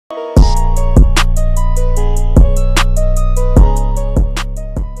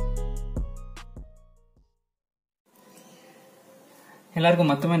ಎಲ್ಲರಿಗೂ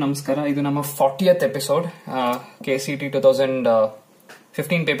ಮತ್ತೊಮ್ಮೆ ನಮಸ್ಕಾರ. ಇದು ನಮ್ಮ 40th episode. KCET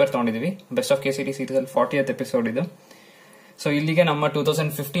 2015 paper ತಗೊಂಡಿದೀವಿ. Best of KCET series ಅಲ್ಲಿ 40th ಎಪಿಸೋಡ್ ಇದು. ಸೊ ಇಲ್ಲಿಗೆ ನಮ್ಮ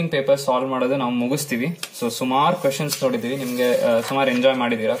 2015 ಪೇಪರ್ ಸಾಲ್ವ್ ಮಾಡೋದು ನಾವು ಮುಗಿಸ್ತೀವಿ. ಸೊ ಸುಮಾರು ಕ್ವೆಶನ್ಸ್ ನೋಡಿದೀವಿ, ನಿಮ್ಗೆ ಸುಮಾರು ಎಂಜಾಯ್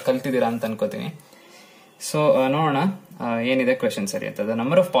ಮಾಡಿದೀರಾ, ಕಲ್ತಿದ್ದೀರಾ ಅಂತ ಅನ್ಕೋತೀನಿ. ಸೊ ನೋಡೋಣ ಏನಿದೆ ಕ್ವೆಶನ್ ಸರಿ ಅಂತ. The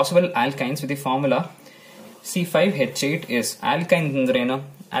number of possible ಆಲ್ಕೈನ್ಸ್ with the formula C5H8 is. ಆಲ್ಕೈನ್ಸ್ ಅಂದ್ರೆ ಏನು?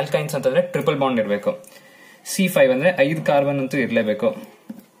 ಆಲ್ಕೈನ್ಸ್ ಅಂತಂದ್ರೆ ಟ್ರಿಪಲ್ ಬಾಂಡ್ ಇರಬೇಕು. C5 ಅಂದ್ರೆ 5 ಕಾರ್ಬನ್ ಅಂತೂ ಇರಲೇಬೇಕು.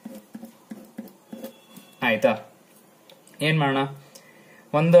 ಆಯ್ತಾ? ಏನ್ ಮಾಡೋಣ,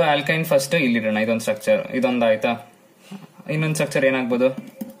 ಒಂದು ಆಲ್ಕೈನ್ ಫಸ್ಟ್ ಇಲ್ಲಿಡೋಣ. ಇದೊಂದು ಸ್ಟ್ರಕ್ಚರ್, ಇದೊಂದು ಆಯ್ತಾ. ಇನ್ನೊಂದು ಸ್ಟ್ರಕ್ಚರ್ ಏನಾಗ್ಬೋದು,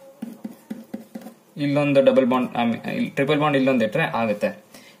 ಇಲ್ಲೊಂದು ಡಬಲ್ ಬಾಂಡ್, ಟ್ರಿಪಲ್ ಬಾಂಡ್ ಇಲ್ಲೊಂದು ಇಟ್ರೆ ಆಗುತ್ತೆ.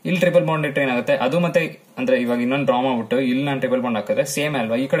 ಇಲ್ಲಿ ಟ್ರಿಪಲ್ ಬಾಂಡ್ ಇಟ್ರೆ ಏನಾಗುತ್ತೆ, ಅದು ಮತ್ತೆ ಅಂದ್ರೆ ಇವಾಗ ಇನ್ನೊಂದು ಡ್ರಾ ಮಾಡ್ಬಿಟ್ಟು ಇಲ್ಲಿ ನಾನು ಟ್ರಿಪಲ್ ಬಾಂಡ್ ಹಾಕಿದ್ರೆ ಸೇಮ್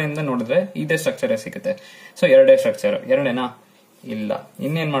ಅಲ್ವಾ, ಈ ಕಡೆಯಿಂದ ನೋಡಿದ್ರೆ ಇದೇ ಸ್ಟ್ರಕ್ಚರ್ ಸಿಗುತ್ತೆ. ಸೊ ಎರಡೇ ಸ್ಟ್ರಕ್ಚರ್, ಎರಡೇನಾ? ಇಲ್ಲ.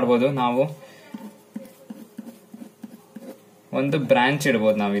 ಇನ್ನೇನ್ ಮಾಡ್ಬೋದು ನಾವು, ಒಂದು ಬ್ರಾಂಚ್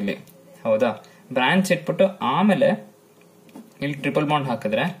ಇಡ್ಬೋದು ನಾವಿಲ್ಲಿ. ಹೌದಾ? ಬ್ರಾಂಚ್ ಇಟ್ಬಿಟ್ಟು ಆಮೇಲೆ ಇಲ್ಲಿ ಟ್ರಿಪಲ್ ಬಾಂಡ್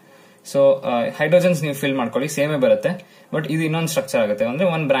ಹಾಕಿದ್ರೆ ಸೊ ಹೈಡ್ರೋಜನ್ಸ್ ನೀವು ಫಿಲ್ ಮಾಡ್ಕೊಳ್ಳಿ, ಸೇಮೇ ಬರುತ್ತೆ. ಬಟ್ ಇದು ಇನ್ನೊಂದು ಸ್ಟ್ರಕ್ಚರ್ ಆಗುತ್ತೆ. ಅಂದ್ರೆ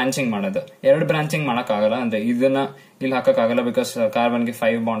ಒಂದು ಬ್ರಾಂಚಿಂಗ್ ಮಾಡೋದು. ಎರಡು ಬ್ರಾಂಚಿಂಗ್ ಮಾಡಕ್ ಆಗಲ್ಲ, ಅಂದ್ರೆ ಇದನ್ನ ಇಲ್ಲಿ ಹಾಕಕ್ಕಾಗಲ್ಲ ಬಿಕಾಸ್ ಕಾರ್ಬನ್ಗೆ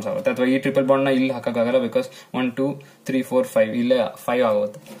 5 ಬಾಂಡ್ಸ್ ಆಗುತ್ತೆ. ಅಥವಾ ಈ ಟ್ರಿಪಲ್ ಬಾಂಡ್ ನ ಇಲ್ಲಿ ಹಾಕಕ್ಕಾಗಲ್ಲ ಬಿಕಾಸ್ 1 2 3 4 5 ಇಲ್ಲೇ 5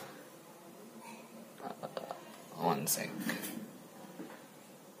 ಆಗುತ್ತೆ. One sec.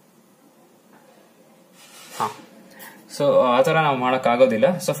 ಸೊ ಆತರ ನಾವು ಮಾಡಕ್ ಆಗೋದಿಲ್ಲ.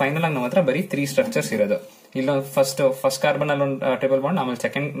 ಸೊ ಫೈನಲ್ ಆಗಿ ನಮ್ಮ ಹತ್ರ ಬರೀ 3 ಸ್ಟ್ರಕ್ಚರ್ಸ್ ಇರೋದು. ಇಲ್ಲೊಂದು ಫಸ್ಟ್ ಕಾರ್ಬನ್ ಅಲ್ಲಿ ಒಂದು ಟ್ರಿಪಲ್ ಬಾಂಡ್, ಆಮೇಲೆ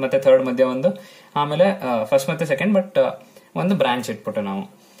ಸೆಕೆಂಡ್ ಮತ್ತೆ ಥರ್ಡ್ ಮಧ್ಯ ಒಂದು, ಆಮೇಲೆ ಫಸ್ಟ್ ಮತ್ತೆ ಸೆಕೆಂಡ್ ಬಟ್ ಒಂದು ಬ್ರಾಂಚ್ ಇಟ್ಬಿಟ್ಟು ನಾವು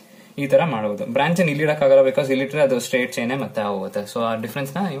ಈ ತರ ಮಾಡಬಹುದು. ಬ್ರಾಂಚ್ ಇಲ್ಲಿ ಇಡಕ್ಕಾಗಲ್ಲ ಬಿಕಾಸ್ ಇಲ್ಲಿಟ್ರೆ ಅದು ಸ್ಟ್ರೇಟ್ ಚೈನ್ ಮತ್ತೆ ಆಗುತ್ತೆ. ಸೊ ಆ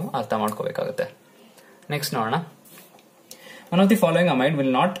ಡಿಫ್ರೆನ್ಸ್ ನ ನೀವು ಅರ್ಥ ಮಾಡ್ಕೋಬೇಕಾಗುತ್ತೆ. ನೆಕ್ಸ್ಟ್ ನೋಡೋಣ. One of the following amide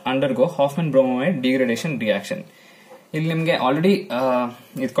will not undergo Hofmann bromide degradation reaction. ಇಲ್ಲಿ ನಿಮ್ಗೆ ಆಲ್ರೆಡಿ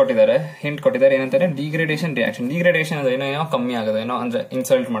ಇದು ಕೊಟ್ಟಿದ್ದಾರೆ, ಹಿಂಟ್ ಕೊಟ್ಟಿದ್ದಾರೆ. ಏನಂತಾರೆ? Degradation reaction. ಡಿಗ್ರೇಡೇಷನ್ ಅಂದ್ರೆ ಏನೋ ಕಮ್ಮಿ ಆಗೋದು, ಏನೋ ಅಂದ್ರೆ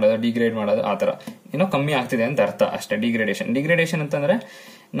ಇನ್ಸಲ್ಟ್ ಮಾಡೋದು, ಡಿಗ್ರೇಡ್ ಮಾಡೋದು, ಆತರ ಏನೋ ಕಮ್ಮಿ ಆಗ್ತಿದೆ ಅಂತ ಅರ್ಥ ಅಷ್ಟೇ. ಡಿಗ್ರೇಡೇಷನ್ ಅಂತಂದ್ರೆ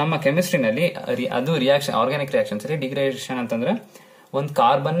ನಮ್ಮ ಕೆಮಿಸ್ಟ್ರಿನಲ್ಲಿ ಅದು ರಿಯಾಕ್ಷನ್, ಆರ್ಗ್ಯಾನಿಕ್ ರಿಯಾಕ್ಷನ್ಸ್ ಅಲ್ಲಿ ಡಿಗ್ರೇಡೇಷನ್ ಅಂತಂದ್ರೆ ಒಂದು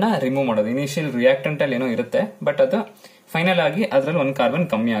ಕಾರ್ಬನ್ ನ ರಿಮೂವ್ ಮಾಡೋದು. ಇನಿಷಿಯಲ್ ರಿಯಾಕ್ಟೆಂಟ್ ಅಲ್ಲಿ ಏನೋ ಇರುತ್ತೆ, ಬಟ್ ಅದು ಫೈನಲ್ ಆಗಿ ಅದ್ರಲ್ಲಿ ಒಂದು ಕಾರ್ಬನ್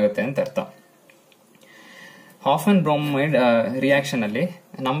ಕಮ್ಮಿ ಆಗುತ್ತೆ ಅಂತ ಅರ್ಥ. ಹಾಫ್ಮನ್ ಬ್ರೋಮೈಡ್ ರಿಯಾಕ್ಷನ್ ಅಲ್ಲಿ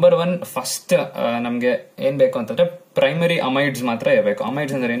ನಂಬರ್ 1 ಫಸ್ಟ್ ನಮ್ಗೆ ಏನ್ ಬೇಕು ಅಂತಂದ್ರೆ ಪ್ರೈಮರಿ ಅಮೈಡ್ಸ್ ಮಾತ್ರ ಇರಬೇಕು.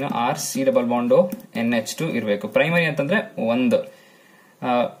 ಅಮೈಡ್ಸ್ ಅಂದ್ರೆ ಏನು? R-C-NH2 ಇರಬೇಕು. ಪ್ರೈಮರಿ ಅಂತಂದ್ರೆ ಒಂದು,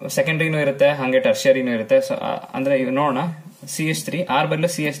 ಸೆಕೆಂಡರಿನೂ ಇರುತ್ತೆ, ಹಂಗೆ ಟರ್ಷಿಯರಿನೂ ಇರುತ್ತೆ. ಅಂದ್ರೆ ನೋಡೋಣ, CH3 R ಬದಲು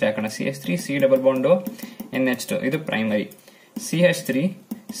CH3 ಹಾಕೋಣ. CH3 C-NH2 ಇದು ಪ್ರೈಮರಿ. CH3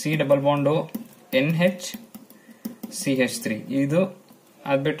 C-NH CH3 ಇದು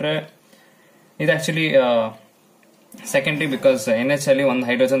ಅದ್ಬಿಟ್ರೆ ಇದು ಆಕ್ಚುಲಿ ಸೆಕೆಂಡರಿ ಬಿಕಾಸ್ NH ಅಲ್ಲಿ ಒಂದು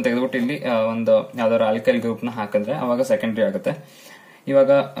ಹೈಡ್ರೋಜನ್ ತೆಗೆದ್ಬಿಟ್ಟು ಇಲ್ಲಿ ಒಂದು ಯಾವ್ದಾದ್ರು ಆಲ್ಕೈಲ್ ಗ್ರೂಪ್ ನ ಹಾಕಿದ್ರೆ ಅವಾಗ ಸೆಕೆಂಡರಿ ಆಗುತ್ತೆ.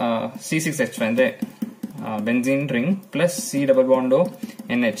 ಇವಾಗ C6H5 ಅಂದ್ರೆ ಬೆಂಜಿನ್ ರಿಂಗ್ ಪ್ಲಸ್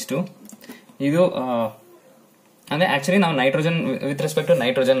C-NH2 ಇದು ಅಂದ್ರೆ ಆಕ್ಚುಲಿ ನಾವು nitrogen with respect to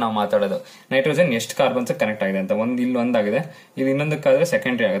nitrogen ನಾವು ಮಾತಾಡೋದು. ನೈಟ್ರೋಜನ್ ಎಷ್ಟು ಕಾರ್ಬನ್ಸ್ ಕನೆಕ್ಟ್ ಆಗಿದೆ ಅಂತ. ಇಲ್ಲಿ ಒಂದಾಗಿದೆ, ಇದು ಇನ್ನೊಂದಕ್ಕಾದ್ರೆ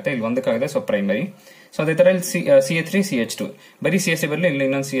ಸೆಕೆಂಡರಿ ಆಗುತ್ತೆ, ಇಲ್ಲಿ ಒಂದಕ್ಕಾಗಿದೆ ಸೊ ಪ್ರೈಮರಿ. ಸೊ ಅದೇ ತರ ಇಲ್ಲಿ CH3 CH2 ಬರೀ CH3 ಬರಲಿ, ಇಲ್ಲಿ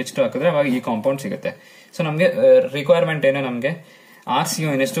ಇನ್ನೊಂದು CH2 ಹಾಕಿದ್ರೆ ಅವಾಗ ಈ ಕಾಂಪೌಂಡ್ ಸಿಗುತ್ತೆ. ಸೊ ನಮ್ಗೆ ರಿಕ್ವೈರ್ಮೆಂಟ್ ಏನು, ನಮ್ಗೆ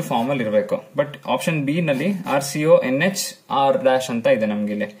RCONH2 ಫಾರ್ಮ್ ಅಲ್ಲಿ ಇರಬೇಕು. ಬಟ್ ಆಪ್ಷನ್ ಬಿ ನಲ್ಲಿ RCONH ಅಂತ ಇದೆ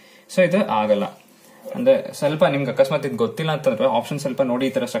ನಮ್ಗೆ ಇಲ್ಲಿ. ಸೊ ಇದು ಆಗಲ್ಲ. ಅಂದ್ರೆ ಸ್ವಲ್ಪ ನಿಮ್ಗೆ ಅಕಸ್ಮಾತ್ ಇದು ಗೊತ್ತಿಲ್ಲ ಅಂತಂದ್ರೆ ಆಪ್ಷನ್ ಸ್ವಲ್ಪ ನೋಡಿ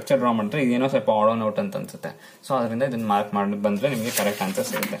ಈ ತರ ಸ್ಟ್ರಕ್ಚರ್ ಡ್ರಾ ಮಾಡಿದ್ರೆ ಇದೇನೋ ಸ್ವಲ್ಪ ಆಡೋನ್ ಔಟ್ ಅಂತ ಅನ್ಸುತ್ತೆ. ಸೊ ಅದರಿಂದ ಇದನ್ನ ಮಾರ್ಕ್ ಮಾಡಿ ಬಂದ್ರೆ ನಿಮಗೆ ಕರೆಕ್ಟ್ ಆನ್ಸರ್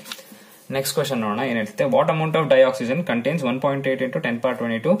ಸಿಗುತ್ತೆ. ನೆಕ್ಸ್ಟ್ ಕ್ವೆಶ್ಚನ್ ನೋಡೋಣ ಏನ್ ಹೇಳ್ತೆ. What amount of dioxygen contains 1.8 into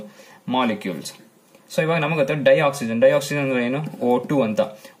 10^22 molecules. So ಇವಾಗ ನಮಗೆ ಗೊತ್ತು ಡೈಆಕ್ಸಿಜನ್ ಅಂದ್ರೆ ಏನು? O2 ಅಂತ.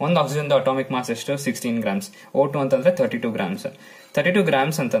 ಒಂದು ಆಕ್ಸಿಜನ್ ಅಟಾಮಿಕ್ ಮಾಸ್ ಎಷ್ಟು? 16 grams. O2 ಅಂತಂದ್ರೆ 32 grams. 32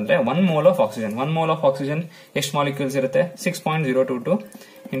 grams ಅಂತಂದ್ರೆ 1 mole of oxygen. 1 mole of oxygen ಎಷ್ಟು ಮಾಲಿಕ್ಯೂಲ್ಸ್ ಇರುತ್ತೆ? 6.022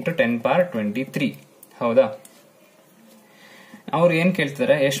 into 10^23. ಹೌದಾ? ಅವ್ರು ಏನ್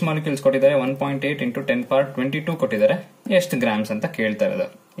ಕೇಳ್ತಿದ್ದಾರೆ, ಎಷ್ಟು ಮಾಲಿಕ್ಯೂಲ್ಸ್ ಕೊಟ್ಟಿದ್ದಾರೆ? 1.8 into 10^22 ಕೊಟ್ಟಿದ್ದಾರೆ. ಎಷ್ಟು ಗ್ರಾಮ್ಸ್ ಅಂತ ಕೇಳ್ತಾ ಇರೋದು,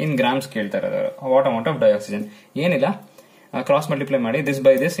 ಇನ್ ಗ್ರಾಮ್ಸ್ ಕೇಳ್ತಾ ಇರೋದು. ವಾಟ್ ಅಮೌಂಟ್ ಆಫ್ ಡೈಆಕ್ಸಿಜನ್ ಏನಿಲ್ಲ, ಕ್ರಾಸ್ ಮಲ್ಟಿಪ್ಲೈ ಮಾಡಿ this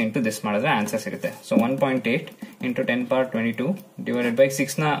by this into this ಮಾಡಿದ್ರೆ ಆನ್ಸರ್ ಸಿಗುತ್ತೆ. ಸೊ 1.8 into 10^22 ಡಿವೈಡೆಡ್ ಬೈ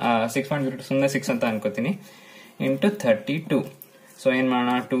 6 ನ 6.02 ಸುಮ್ಮನೆ 6 ಅಂತ ಅನ್ಕೋತೀನಿ ಇಂಟು 32. ಸೊ ಏನ್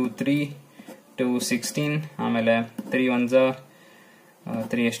ಮಾಡೋಣ, 2 3 2 16 ಆಮೇಲೆ 3 1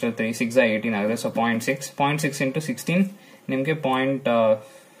 3 ಎಷ್ಟು 3 6 18 ಆಗಿದೆ. ಸೊ 0.6 ಇಂಟು 16 ನಿಮ್ಗೆ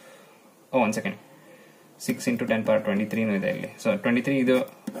ಒನ್ ಸೆಕೆಂಡ್ 6 into 10^23 ಇದೆ ಇಲ್ಲಿ. ಸೊ 23 ಇದು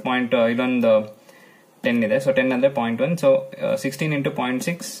ಪಾಯಿಂಟ್, ಇಲ್ಲೊಂದು 10 ಇದೆ. ಸೊ 10 ಅಂದ್ರೆ 0.1. So 16 into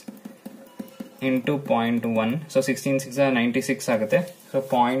 0.6 into 0.1. ಸೊ 16 6 96 ಆಗುತ್ತೆ. ಸೊ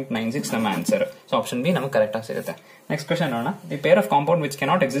 0.96 ನಮ್ಮ ಆನ್ಸರ್. ಸೊ ಆಪ್ಷನ್ ಬಿ ನಮಗೆ ಕರೆಕ್ಟ್ ಆಗಿ ಸಿಗುತ್ತೆ. ನೆಕ್ಸ್ಟ್ ಕ್ವೆಶ್ಚನ್ ನೋಡೋಣ. The pair of compound which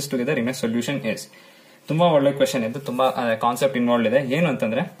cannot exist together in a solution is. ತುಂಬಾ ಒಳ್ಳೆ ಕ್ವೆಶ್ಚನ್ ಇದು, ತುಂಬಾ ಕಾನ್ಸೆಪ್ಟ್ ಇನ್ವಾಲ್ವ್ ಇದೆ. ಏನು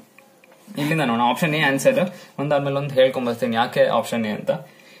ಅಂತಂದ್ರೆ ಇಲ್ಲಿಂದ ನೋಡೋಣ. ಆಪ್ಷನ್ ಎ ಆನ್ಸರ್ ಒಂದಾದ್ಮೇಲೆ ಒಂದು ಹೇಳ್ಕೊಂಡ್ಬರ್ತೀನಿ ಯಾಕೆ ಆಪ್ಷನ್ ಎ ಅಂತ.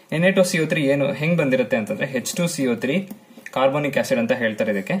 Na2CO3 ಏನು ಹೆಂಗ್ ಬಂದಿರುತ್ತೆ ಅಂತಂದ್ರೆ H2CO3 ಕಾರ್ಬೋನಿಕ್ ಆಸಿಡ್ ಅಂತ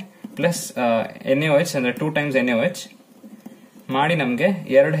ಹೇಳ್ತಾರೆ ಇದಕ್ಕೆ, ಪ್ಲಸ್ NaOH ಅಂದ್ರೆ 2 times NaOH ಮಾಡಿ ನಮ್ಗೆ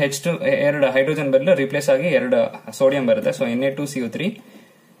ಎರಡು ಹೈಡ್ರೋಜನ್ ಬದಲು ರಿಪ್ಲೇಸ್ ಆಗಿ 2 ಸೋಡಿಯಂ ಬರುತ್ತೆ. ಸೊ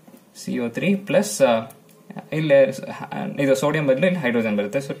Na2CO3 ಪ್ಲಸ್ ಇಲ್ಲಿ ಇದು ಸೋಡಿಯಂ ಬದಲು ಇಲ್ಲಿ ಹೈಡ್ರೋಜನ್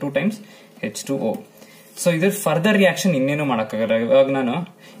ಬರುತ್ತೆ. So 2 times H2O. ಸೊ ಇದ್ರ ಫರ್ದರ್ ರಿಯಾಕ್ಷನ್ ಇನ್ನೇನು ಮಾಡಕ್ಕಾಗಲ್ಲ. ಇವಾಗ ನಾನು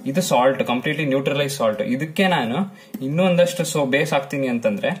ಇದು ಸಾಲ್ಟ್, ಕಂಪ್ಲೀಟ್ಲಿ ನ್ಯೂಟ್ರಲೈಸ್ ಸಾಲ್ಟ್, ಇದಕ್ಕೆ ನಾನು ಇನ್ನೂ ಒಂದಷ್ಟು ಬೇಸ್ ಹಾಕ್ತೀನಿ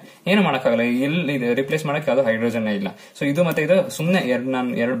ಅಂತಂದ್ರೆ ಏನು ಮಾಡಕ್ಕಾಗಲ್ಲ. ಇಲ್ಲಿ ರಿಪ್ಲೇಸ್ ಮಾಡಕ್ ಯಾವ್ದು ಹೈಡ್ರೋಜನ್ ಇಲ್ಲ. ಸೊ ಇದು ಮತ್ತೆ ಇದು ಸುಮ್ಮನೆ ನಾನು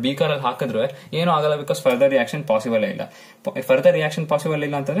 2 ಬೀಕರ್ ಅಲ್ಲಿ ಹಾಕಿದ್ರೆ ಏನು ಆಗಲ್ಲ, ಬಿಕಾಸ್ ಫರ್ದರ್ ರಿಯಾಕ್ಷನ್ ಪಾಸಿಬಲ್ ಇಲ್ಲ. ಫರ್ದರ್ ರಿಯಾಕ್ಷನ್ ಪಾಸಿಬಲ್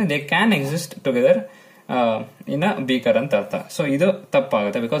ಇಲ್ಲ ಅಂತಂದ್ರೆ they can exist together in a beaker ಅಂತ ಅರ್ಥ. ಸೊ ಇದು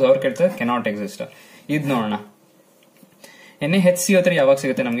ತಪ್ಪಾಗುತ್ತೆ, ಬಿಕಾಸ್ ಅವ್ರು ಕೇಳ್ತಾರೆ ಕೆನಾಟ್ ಎಕ್ಸಿಸ್ಟ್. ಇದು ನೋಡೋಣ. NaHCO3 ಯಾವಾಗ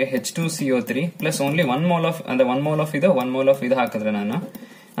ಸಿಗುತ್ತೆ ನಮಗೆ? H2CO3 plus only 1 mole of ಅಂದ್ರೆ 1 mole ಆಫ್ ಇದು 1 mole ಆಫ್ ಇದು ಹಾಕಿದ್ರೆ ನಾನು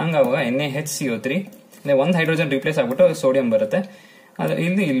ಹಂಗಾವಾಗ NaHCO3 ಒಂದು ಹೈಡ್ರೋಜನ್ ರಿಪ್ಲೇಸ್ ಆಗ್ಬಿಟ್ಟು ಸೋಡಿಯಂ ಬರುತ್ತೆ. ಅದು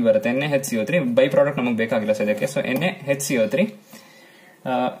ಇಲ್ಲಿ ಬರುತ್ತೆ NaHCO3. ಬೈ ಪ್ರಾಡಕ್ಟ್ ನಮಗೆ ಬೇಕಾಗಿಲ್ಲ ಸದ್ಯಕ್ಕೆ. ಸೊ NaHCO3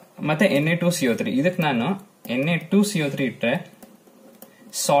 ಮತ್ತೆ Na2CO3. ಇದಕ್ಕೆ ನಾನು Na2CO3 ಇಟ್ಟರೆ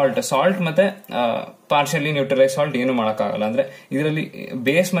ಸಾಲ್ಟ್ ಮತ್ತೆ ಪಾರ್ಷಿಯಲಿ ನ್ಯೂಟ್ರಲೈಸ್ ಸಾಲ್ಟ್ ಏನು ಮಾಡಕ್ಕಾಗಲ್ಲ. ಅಂದ್ರೆ ಇದರಲ್ಲಿ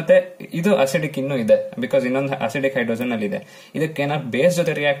ಬೇಸ್ ಮತ್ತೆ ಇದು ಅಸಿಡಿಕ್ ಇನ್ನೂ ಇದೆ, ಬಿಕಾಸ್ ಇನ್ನೊಂದು ಅಸಿಡಿಕ್ ಹೈಡ್ರೋಜನ್ ಅಲ್ಲಿ ಇದೆ. ಇದಕ್ಕೆ ಏನಾದ್ರು ಬೇಸ್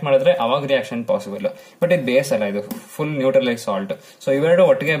ಜೊತೆ ರಿಯಾಕ್ಟ್ ಮಾಡಿದ್ರೆ ಅವಾಗ ರಿಯಾಕ್ಷನ್ ಪಾಸಿಬಲ್. ಬಟ್ ಇದು ಬೇಸ್ ಅಲ್ಲ, ಇದು ಫುಲ್ ನ್ಯೂಟ್ರಲೈಸ್ ಸಾಲ್ಟ್. ಸೊ ಇವೆರಡು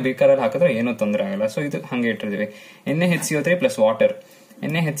ಒಟ್ಟಿಗೆ ಬೀಕರ್ ಅಲ್ಲಿ ಹಾಕಿದ್ರೆ ಏನೂ ತೊಂದರೆ ಆಗಲ್ಲ. ಸೊ ಇದು ಹಂಗೆ ಇಟ್ಟಿರ್ತೀವಿ. NaHCO3 plus water.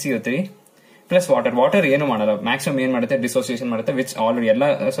 NaHCO3 plus water ಏನು ಮಾಡಲ್ಲ. ಮ್ಯಾಕ್ಸಿಮಮ್ ಏನ್ ಮಾಡುತ್ತೆ? ಡಿಸೋಸಿಯೇಷನ್ ಮಾಡುತ್ತೆ, ವಿಚ್ ಆಲ್ರೆಡಿ ಎಲ್ಲ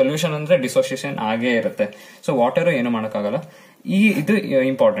ಸೊಲ್ಯೂಷನ್ ಅಂದ್ರೆ ಡಿಸೋಸಿಯೇಷನ್ ಆಗೇ ಇರುತ್ತೆ. ಸೊ ವಾಟರ್ ಏನು ಮಾಡಕ್ಕಾಗಲ್ಲ. ಇದು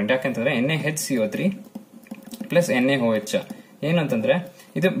ಇಂಪಾರ್ಟೆಂಟ್ ಯಾಕಂತಂದ್ರೆ NaHCO3 ಪ್ಲಸ್ NaOH ಏನಂತಂದ್ರೆ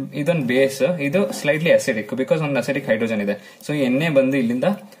ಇದೊಂದು ಬೇಸ್, ಇದು ಸ್ಲೈಟ್ಲಿ ಅಸಿಡಿಕ್, ಬಿಕಾಸ್ ಒಂದು ಅಸಿಡಿಕ್ ಹೈಡ್ರೋಜನ್ ಇದೆ. ಸೊ ಈ Na ಬಂದು ಇಲ್ಲಿಂದ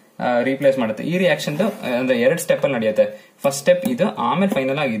ರೀಪ್ಲೇಸ್ ಮಾಡುತ್ತೆ. ಈ ರಿಯಾಕ್ಷನ್ ಅಂದ್ರೆ 2 ಸ್ಟೆಪ್ ಅಲ್ಲಿ ನಡೆಯುತ್ತೆ. ಫಸ್ಟ್ ಸ್ಟೆಪ್ ಇದು, ಆಮೇಲೆ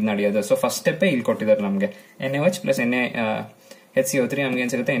ಫೈನಲ್ ಆಗಿ ಇದು ನಡೆಯೋದು. ಸೊ ಫಸ್ಟ್ ಸ್ಟೆಪ್ ಇಲ್ಲಿ ಕೊಟ್ಟಿದ್ದಾರೆ ನಮಗೆ NaOH ಪ್ಲಸ್ NaHCO3 ನಮ್ಗೆ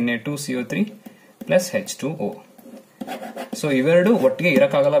ಏನ್ ಸಿಗುತ್ತೆ? Na2CO3 plus H2O. ಸೊ ಇವೆರಡು ಒಟ್ಟಿಗೆ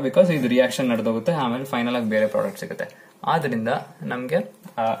ಇರಕ್ಕಾಗಲ್ಲ, ಬಿಕಾಸ್ ಇದು ರಿಯಾಕ್ಷನ್ ನಡೆದೋಗುತ್ತೆ, ಆಮೇಲೆ ಫೈನಲ್ ಆಗಿ ಬೇರೆ ಪ್ರಾಡಕ್ಟ್ ಸಿಗುತ್ತೆ. ಆದ್ರಿಂದ ನಮ್ಗೆ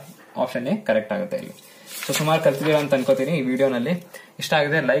ಆಪ್ಷನ್ ಎ ಕರೆಕ್ಟ್ ಆಗುತ್ತೆ ಇಲ್ಲಿ. ಸೊ ಸುಮಾರು ಕಲ್ತಿದ್ದೀರಾ ಅಂತ ಅನ್ಕೋತೀನಿ. ಈ ವಿಡಿಯೋನಲ್ಲಿ ಇಷ್ಟ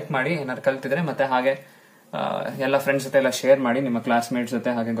ಆಗಿದೆ ಲೈಕ್ ಮಾಡಿ, ಏನಾದ್ರು ಕಲ್ತಿದ್ರೆ. ಮತ್ತೆ ಹಾಗೆ ಎಲ್ಲ ಫ್ರೆಂಡ್ಸ್ ಜೊತೆ ಎಲ್ಲ ಶೇರ್ ಮಾಡಿ, ನಿಮ್ಮ ಕ್ಲಾಸ್ಮೇಟ್ಸ್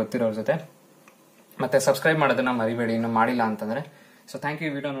ಜೊತೆ ಹಾಗೆ ಗೊತ್ತಿರೋರ ಜೊತೆ. ಮತ್ತೆ ಸಬ್ಸ್ಕ್ರೈಬ್ ಮಾಡೋದನ್ನ ಮರಿಬೇಡಿ ಇನ್ನು ಮಾಡಿಲ್ಲ ಅಂತಂದ್ರೆ. So thank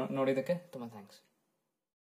you. ವಿಡಿಯೋ ನೋಡಿದಕ್ಕೆ ತುಂಬಾ ಥ್ಯಾಂಕ್ಸ್.